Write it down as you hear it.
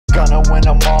Gonna win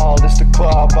them all, it's the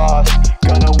Clawboss.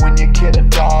 Gonna win your kid a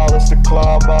doll, it's the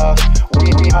Clawboss.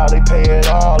 We hardly pay it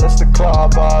all, it's the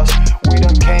Clawboss. We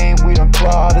done came, we done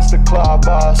clawed, it's the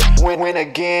Clawboss. Win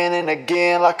again and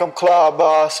again like I'm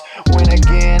Clawboss. Win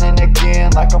again and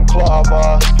again like I'm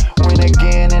Clawboss. Win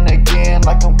again and again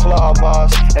like I'm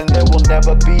Clawboss. And there will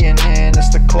never be an end,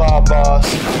 it's the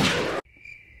Clawboss.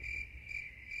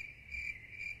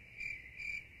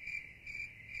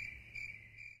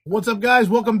 What's up, guys?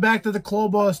 Welcome back to the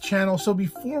Clawboss channel. So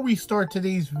before we start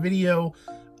today's video,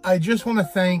 I just want to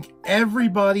thank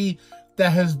everybody that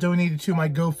has donated to my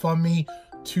GoFundMe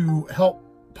to help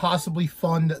possibly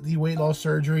fund the weight loss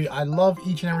surgery. I love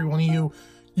each and every one of you.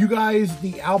 You guys,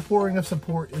 the outpouring of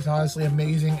support is honestly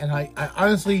amazing, and I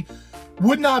honestly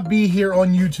would not be here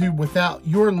on YouTube without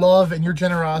your love and your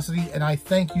generosity, and I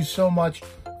thank you so much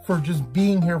for just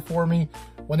being here for me.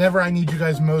 Whenever I need you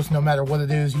guys most, no matter what it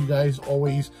is, you guys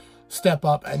always step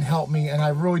up and help me, and I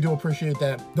really do appreciate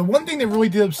that. The one thing that really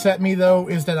did upset me, though,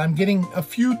 is that I'm getting a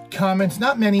few comments,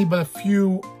 not many, but a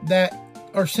few, that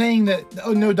are saying that,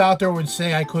 oh, no doctor would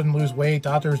say I couldn't lose weight.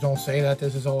 Doctors don't say that.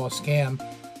 This is all a scam.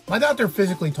 My doctor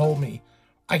physically told me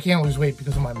I can't lose weight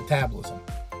because of my metabolism.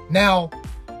 Now,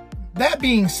 that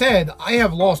being said, I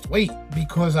have lost weight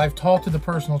because I've talked to the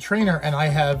personal trainer and I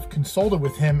have consulted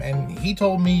with him, and he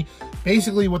told me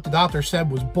basically what the doctor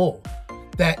said was bull.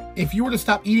 That if you were to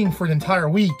stop eating for an entire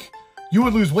week, you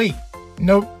would lose weight.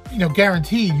 No,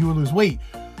 guaranteed you would lose weight.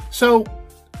 So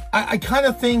I kind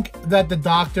of think that the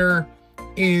doctor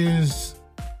is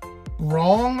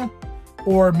wrong,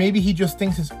 or maybe he just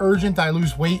thinks it's urgent that I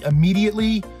lose weight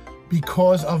immediately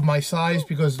because of my size,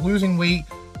 because losing weight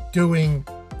doing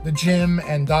the gym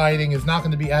and dieting is not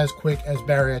going to be as quick as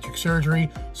bariatric surgery.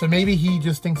 So maybe he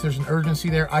just thinks there's an urgency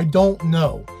there. I don't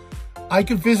know. I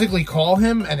could physically call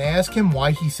him and ask him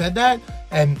why he said that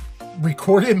and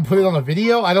record it and put it on a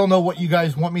video. I don't know what you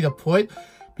guys want me to put,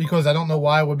 because I don't know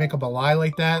why I would make up a lie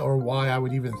like that or why I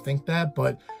would even think that.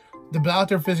 But the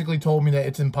doctor physically told me that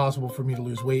it's impossible for me to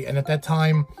lose weight. And at that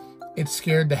time, it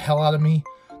scared the hell out of me.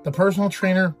 The personal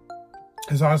trainer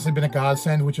has honestly been a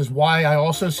godsend, which is why I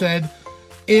also said,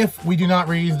 if we do not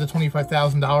raise the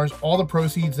 $25,000, all the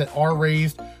proceeds that are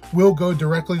raised will go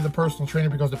directly to the personal trainer,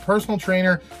 because the personal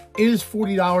trainer is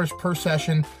 $40 per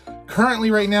session.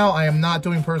 Currently, right now, I am not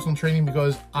doing personal training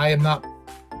because I am not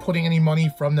putting any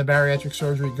money from the bariatric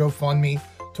surgery GoFundMe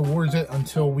towards it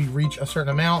until we reach a certain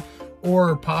amount,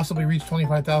 or possibly reach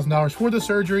 $25,000 for the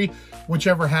surgery.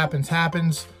 Whichever happens,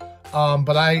 happens.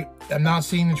 But I am not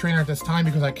seeing the trainer at this time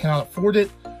because I cannot afford it.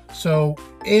 So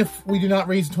if we do not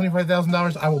raise the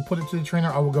 $25,000, I will put it to the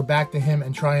trainer. I will go back to him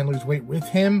and try and lose weight with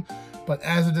him. But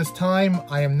as of this time,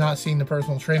 I am not seeing the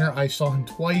personal trainer. I saw him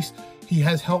twice. He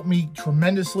has helped me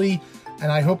tremendously,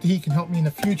 and I hope that he can help me in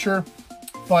the future.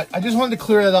 But I just wanted to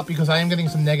clear that up because I am getting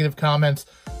some negative comments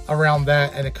around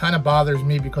that, and it kind of bothers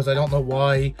me because I don't know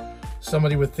why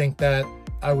somebody would think that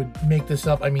I would make this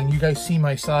up. I mean, you guys see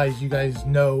my size. You guys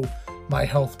know my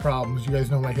health problems. You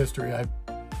guys know my history. I've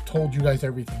told you guys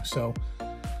everything. So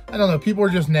I don't know, people are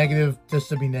just negative just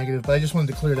to be negative, but I just wanted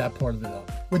to clear that part of it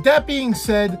up. With that being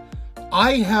said,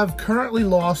 I have currently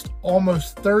lost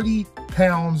almost 30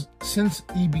 pounds since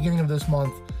the beginning of this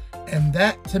month, and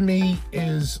that to me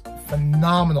is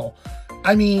phenomenal.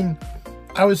 I mean,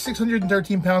 I was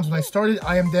 613 pounds when I started.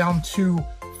 I am down to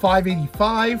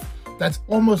 585. That's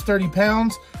almost 30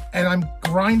 pounds. And I'm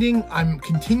grinding. I'm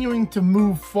continuing to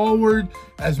move forward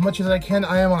as much as I can.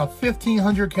 I am on a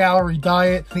 1,500 calorie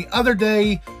diet. The other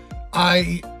day,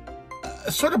 I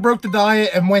sort of broke the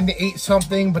diet and went and ate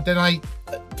something, but then I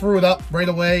threw it up right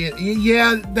away.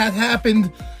 Yeah, that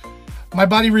happened. My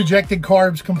body rejected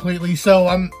carbs completely. So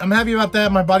I'm happy about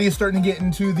that. My body is starting to get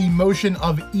into the motion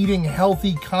of eating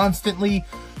healthy constantly.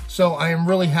 So I am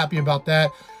really happy about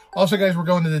that. Also, guys, we're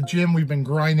going to the gym. We've been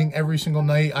grinding every single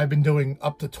night. I've been doing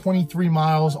up to 23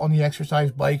 miles on the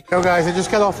exercise bike. Yo, guys, I just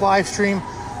got off live stream.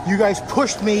 You guys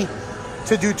pushed me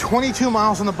to do 22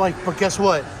 miles on the bike, but guess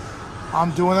what?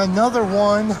 I'm doing another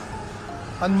one.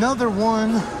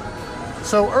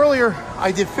 So earlier,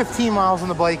 I did 15 miles on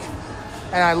the bike,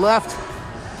 and I left,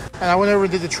 and I went over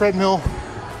and did the treadmill,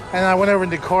 and I went over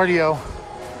and did cardio,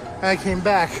 and I came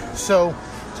back. So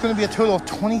it's going to be a total of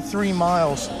 23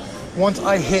 miles. Once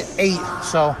I hit 8,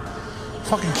 so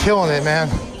fucking killing it, man.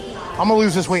 I'm gonna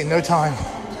lose this weight in no time.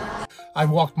 I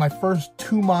walked my first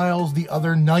 2 miles the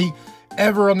other night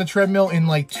ever on the treadmill in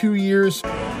like 2 years.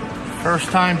 First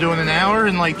time doing an hour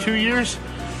in like 2 years.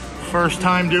 First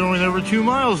time doing over 2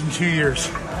 miles in 2 years.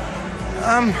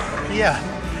 Yeah,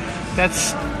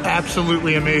 that's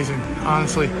absolutely amazing,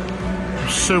 honestly. I'm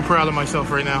so proud of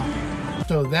myself right now.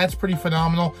 So that's pretty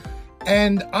phenomenal.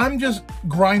 and I'm just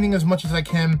grinding as much as I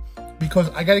can because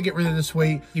I got to get rid of this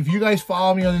weight. If you guys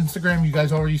follow me on Instagram, you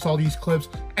guys already saw these clips.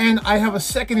 And I have a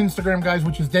second Instagram, guys,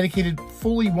 which is dedicated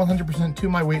fully 100% to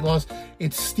my weight loss.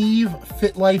 It's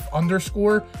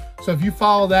SteveFitLife_. So if you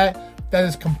follow that, that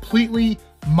is completely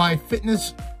my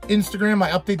fitness Instagram.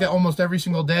 I update that almost every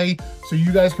single day, so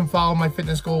you guys can follow my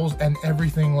fitness goals and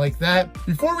everything like that.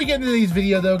 Before we get into today's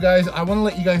video though, guys, I want to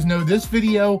let you guys know this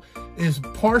video is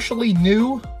partially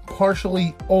new,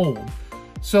 partially old.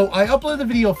 So I uploaded a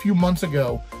video a few months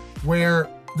ago where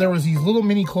there was these little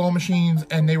mini claw machines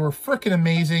and they were freaking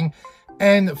amazing.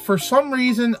 And for some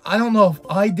reason, I don't know if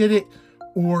I did it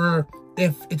or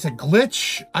if it's a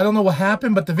glitch. I don't know what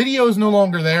happened, but the video is no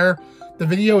longer there. The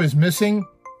video is missing.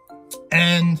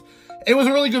 And it was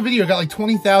a really good video. It got like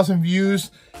 20,000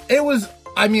 views. It was,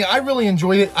 I mean, I really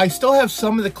enjoyed it. I still have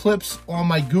some of the clips on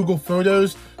my Google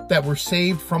Photos that were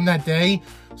saved from that day.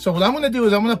 So what I'm going to do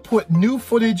is I'm going to put new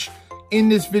footage in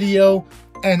this video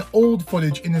and old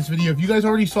footage in this video. If you guys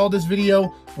already saw this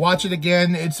video, watch it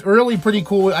again. It's really pretty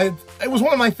cool. It was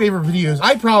one of my favorite videos.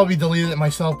 I probably deleted it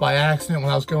myself by accident when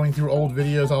I was going through old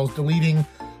videos. I was deleting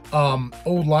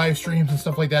old live streams and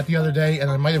stuff like that the other day,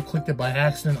 and I might have clicked it by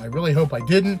accident. I really hope I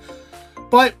didn't.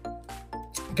 But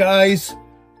guys,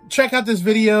 check out this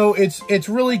video. It's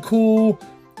really cool.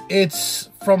 It's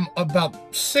from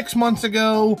about 6 months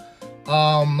ago.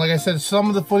 Like I said, some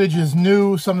of the footage is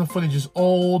new, some of the footage is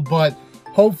old, but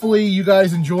hopefully you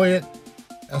guys enjoy it.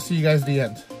 I'll see you guys at the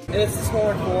end. It's a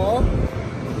smaller claw.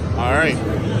 All right.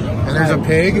 And there's a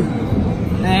pig.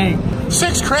 Hey.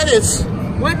 6 credits.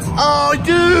 What? Oh,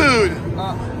 dude.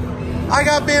 I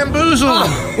got bamboozled.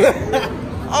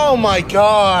 Oh my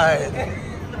God.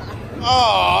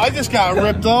 Oh, I just got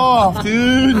ripped off,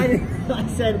 dude. I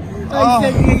said,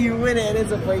 yeah, you win it, and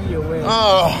it's a play you win.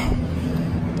 Oh.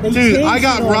 Dude, I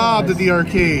got robbed at the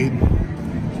arcade.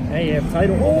 Hey, you have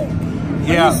title. Oh,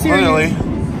 yeah, literally.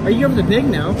 Are you over the pig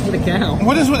now? With a cow?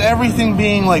 What is with everything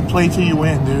being like play till you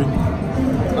win, dude?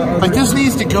 Like, this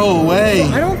needs to go away.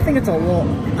 I don't think it's a law.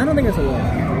 I don't think it's a law.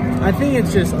 I think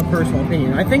it's just a personal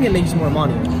opinion. I think it makes more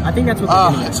money. I think that's what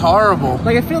they're doing. It's horrible.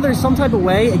 Like, I feel there's some type of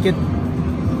way it gets...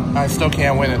 I still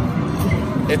can't win it.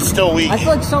 It's still weak. I feel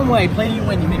like some way, play you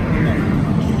win, you make more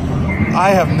money. I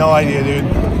have no idea, dude.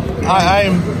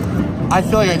 I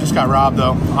feel like I just got robbed,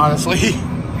 though, honestly.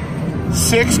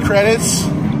 6 credits.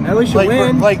 At least you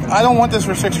win. Like, I don't want this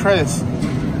for 6 credits.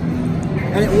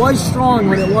 And it was strong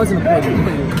when it wasn't a play.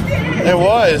 It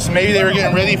was. Maybe they were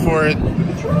getting ready for it.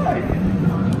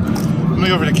 Let me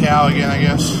go over to cow again, I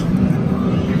guess.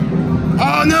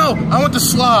 Oh, no! I want the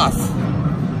sloth.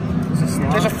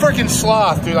 There's a freaking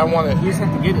sloth, dude. I want it. You just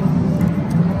have to get it.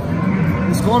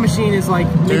 This claw machine is like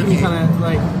making me kind of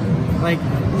like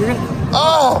you're gonna.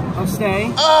 Oh! I'll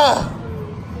stay. Oh!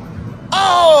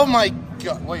 Oh my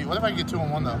God! Wait, what if I get 2 in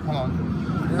 1 though? Hold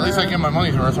on. At least I get my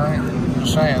money's worth, right?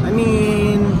 Just saying. I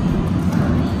mean,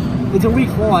 it's a weak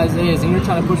claw as it is, and you're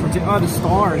trying to push for 2. Oh, the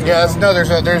stars. Yeah,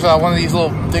 there's one of these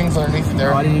little things underneath it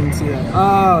there. Oh, I didn't even see that.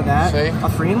 Oh, that. See? A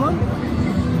free one?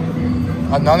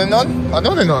 A none and none? A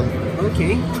none and none.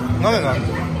 Okay. None and none.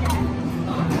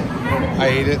 I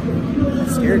ate it. That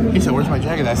scared me. He said, "Where's my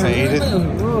jacket?" I said, "I ate it."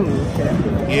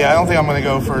 Okay. Yeah, I don't think I'm gonna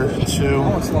go for 2. I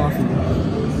want sloth.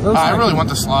 I really want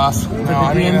the sloth. No,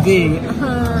 I mean, DMV.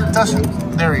 it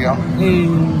doesn't. There we go.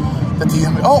 The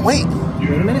DMV. Oh wait.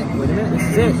 Wait a minute. This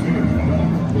is it.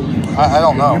 I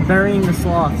don't know. You're burying the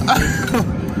sloth.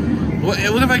 What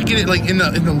if I can get it like in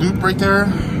the loop right there?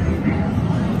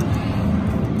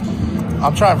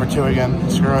 I'm trying for 2 again.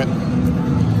 Screw it.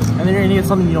 And then you're gonna get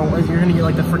something you don't like. You're gonna get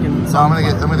like the freaking. So I'm gonna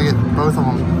get both of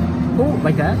them. Oh,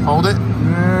 like that. Hold it.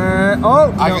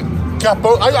 Oh. I got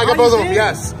both. I got both of them.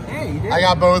 Yes. Hey, you did. I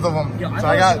got both of them. Yo, So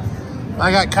I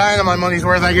got kind of my money's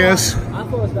worth, I guess. I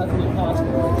thought it was about to be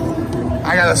impossible.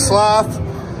 I got a sloth.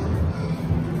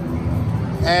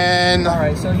 And all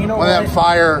right, so you know one of them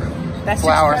fire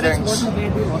flower things. Wasn't a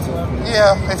bad deal whatsoever.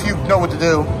 Yeah, if you know what to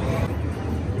do.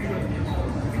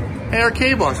 Hey,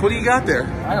 Clawboss, what do you got there?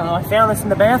 I don't know. I found this in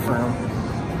the bathroom.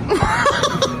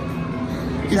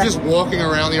 He's just walking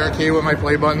around the arcade with my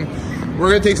play button. We're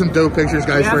gonna take some dope pictures,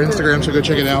 guys, for Instagram, so go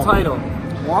check it out. Title: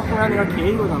 Walk around the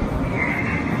arcade with them.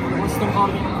 What's the thing called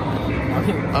again?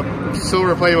 Okay. A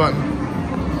silver play button.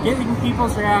 Getting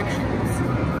people's reactions.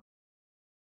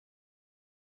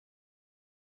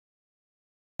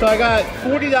 So I got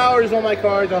 $40 on my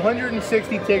cards,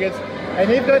 160 tickets, and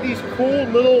they've got these cool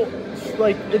little,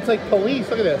 like, it's like police,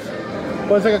 look at this.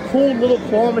 But it's like a cool little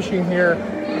claw machine here,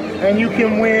 and you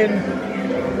can win,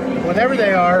 whatever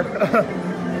they are,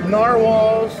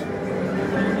 narwhals,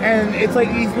 And it's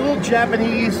like these little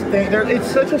Japanese things.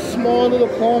 It's such a small little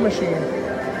claw machine.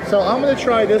 So I'm gonna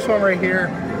try this one right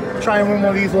here. Try and win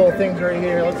one of these little things right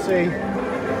here. Let's see.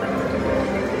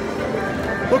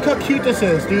 Look how cute this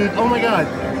is, dude. Oh my God.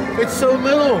 It's so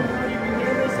little.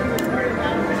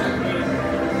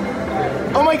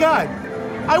 Oh my God.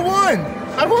 I won.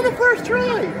 I won the first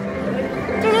try.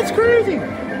 Dude, that's crazy.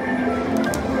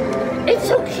 It's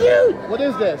so cute. What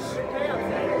is this?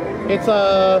 It's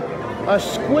a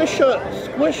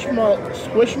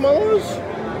Squishmallows?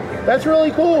 That's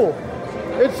really cool.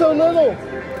 It's so little.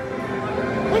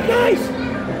 Hey guys,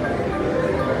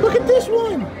 look at this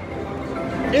one.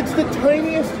 It's the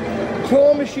tiniest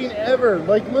claw machine ever.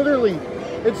 Like literally,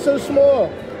 it's so small.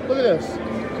 Look at this.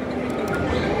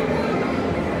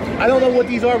 I don't know what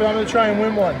these are, but I'm gonna try and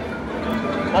win one.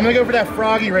 I'm gonna go for that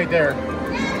froggy right there.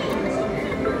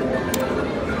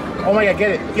 Oh my God,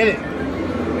 get it, get it.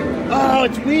 Oh,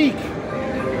 it's weak.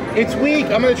 It's weak.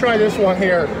 I'm gonna try this one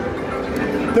here.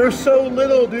 They're so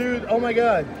little, dude. Oh my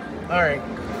God. All right.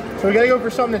 So we gotta go for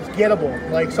something that's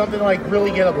gettable, like something like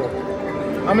really gettable.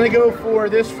 I'm gonna go for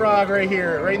this frog right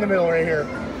here, right in the middle, right here.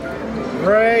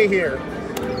 Right here.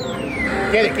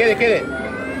 Get it, get it, get it.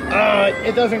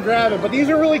 It doesn't grab it, but these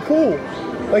are really cool.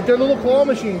 Like they're little claw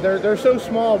machines. They're so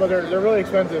small, but they're really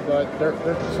expensive, but they're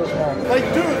so small. Like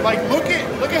dude, like look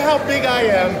at how big I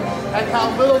am and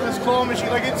how little this claw machine.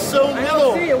 Like it's so little. I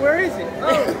don't see it. Where is it?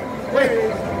 Oh, wait.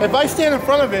 If I stand in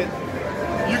front of it,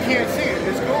 you can't see it.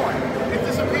 It's gone. It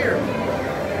disappeared.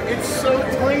 It's so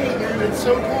tiny, dude. It's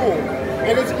so cool.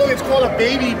 And it's look, it's called a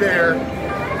baby bear.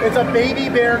 It's a baby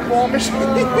bear claw machine.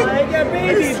 Oh, I got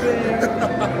baby bear.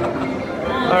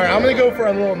 All right, I'm gonna go for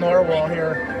a little narwhal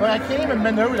here. But I can't even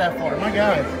bend over that far. My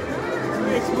God.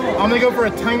 I'm gonna go for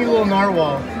a tiny little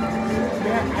narwhal.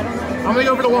 I'm gonna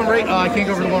go for the one right. I can't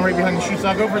go for the one right behind the sheets. So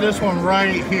I'll go for this one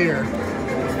right here.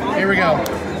 Here we go.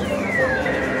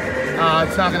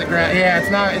 It's not gonna grab. Yeah, it's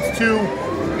not. It's too.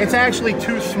 It's actually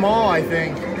too small, I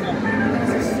think.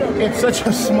 It's such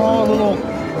a small little.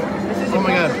 Oh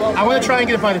my God! I want to try and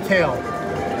get it by the tail.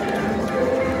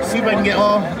 See if I can get.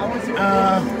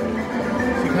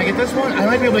 Can I get this one? I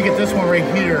might be able to get this one right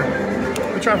here.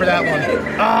 Let me try for that one.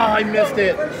 Ah, I missed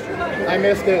it. I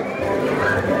missed it.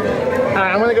 All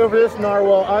right, I'm gonna go for this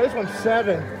narwhal. Oh, this one's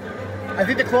 7. I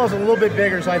think the claw's a little bit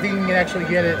bigger, so I think you can actually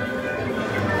get it.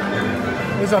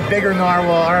 This is a bigger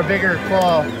narwhal, or a bigger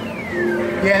claw.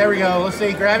 Yeah, there we go. Let's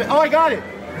see, grab it. Oh, I got it.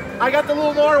 I got the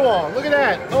little narwhal. Look at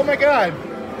that. Oh my God.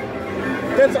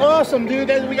 That's awesome, dude.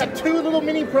 We got 2 little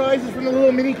mini prizes from the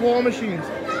little mini claw machines.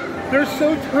 They're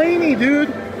so tiny, dude.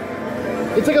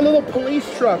 It's like a little police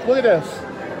truck. Look at this.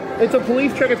 It's a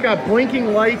police truck. It's got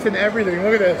blinking lights and everything.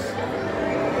 Look at this.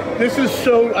 This is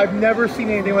so, I've never seen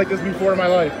anything like this before in my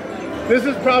life. This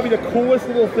is probably the coolest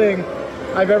little thing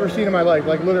I've ever seen in my life.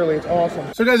 Like literally, it's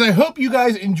awesome. So guys, I hope you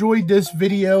guys enjoyed this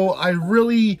video. I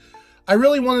really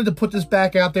wanted to put this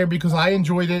back out there because I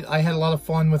enjoyed it. I had a lot of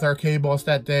fun with our K-Boss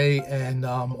that day, and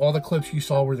all the clips you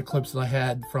saw were the clips that I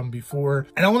had from before.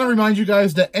 And I want to remind you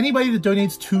guys that anybody that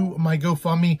donates to my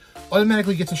GoFundMe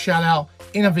automatically gets a shout out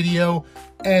in a video.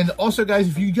 And also guys,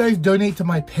 if you guys donate to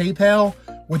my PayPal,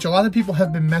 which a lot of people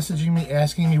have been messaging me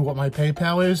asking me what my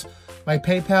PayPal is. My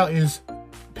PayPal is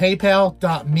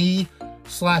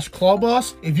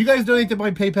paypal.me/Clawboss. If you guys donate to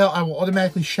my PayPal, I will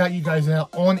automatically shout you guys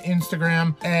out on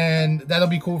Instagram, and that'll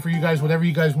be cool for you guys. Whatever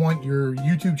you guys want, your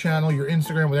YouTube channel, your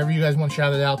Instagram, whatever you guys want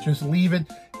shouted out, just leave it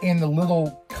in the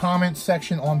little comment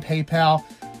section on PayPal,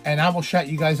 and I will shout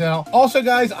you guys out. Also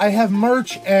guys, I have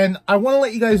merch, and I want to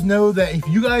let you guys know that if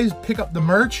you guys pick up the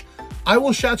merch, I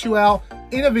will shout you out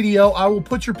in a video. I will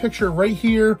put your picture right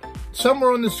here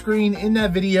somewhere on the screen in that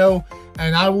video,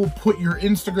 and I will put your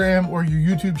Instagram or your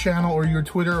YouTube channel or your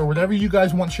Twitter or whatever you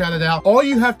guys want shouted out. All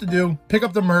you have to do, pick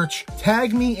up the merch,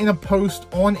 tag me in a post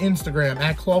on Instagram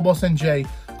at ClawbossNJ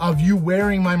of you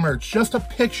wearing my merch. Just a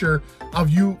picture of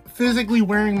you physically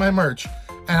wearing my merch,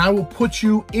 and I will put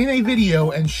you in a video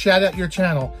and shout out your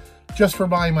channel just for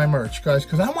buying my merch, guys,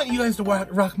 because I want you guys to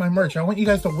rock my merch. I want you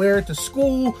guys to wear it to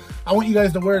school. I want you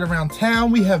guys to wear it around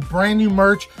town. We have brand new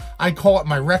merch. I call it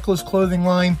my Reckless clothing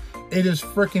line. It is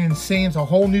freaking insane. It's a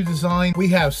whole new design. We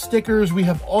have stickers. We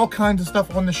have all kinds of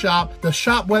stuff on the shop. The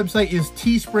shop website is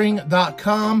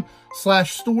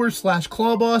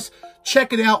teespring.com/store/Clawboss.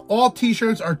 Check it out. All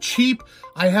t-shirts are cheap.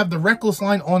 I have the Reckless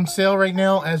line on sale right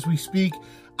now as we speak.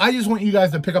 I just want you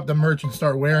guys to pick up the merch and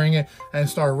start wearing it and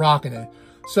start rocking it.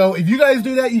 So if you guys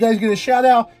do that, you guys get a shout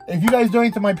out. If you guys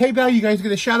donate to my PayPal, you guys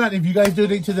get a shout out. If you guys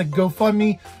donate to the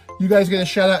GoFundMe, you guys get a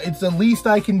shout out. It's the least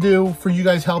I can do for you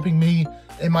guys helping me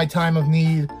in my time of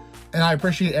need. and I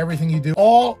appreciate everything you do.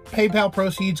 All PayPal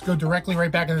proceeds go directly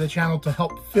right back into the channel to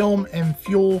help film and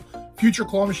fuel future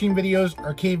claw machine videos,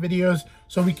 arcade videos,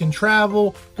 so we can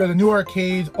travel, go to new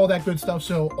arcades, all that good stuff.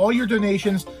 So all your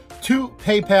donations to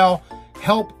PayPal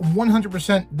help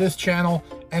 100% this channel,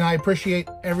 and I appreciate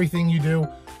everything you do.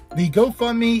 The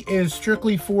GoFundMe is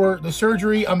strictly for the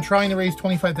surgery. I'm trying to raise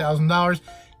 $25,000.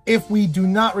 If we do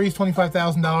not raise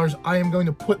 $25,000, I am going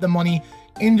to put the money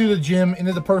into the gym,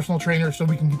 into the personal trainer, so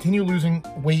we can continue losing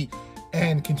weight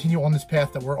and continue on this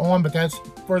path that we're on, but that's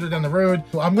further down the road.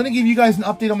 So I'm going to give you guys an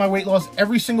update on my weight loss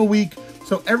every single week.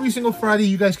 So every single Friday,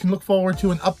 you guys can look forward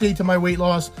to an update to my weight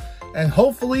loss, and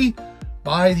hopefully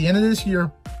by the end of this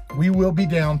year, we will be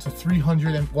down to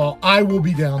I will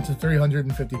be down to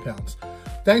 350 pounds.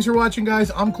 Thanks for watching,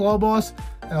 guys. I'm Clawboss,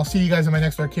 and I'll see you guys in my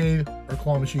next arcade or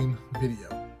claw machine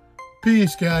video.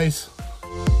 Peace, guys.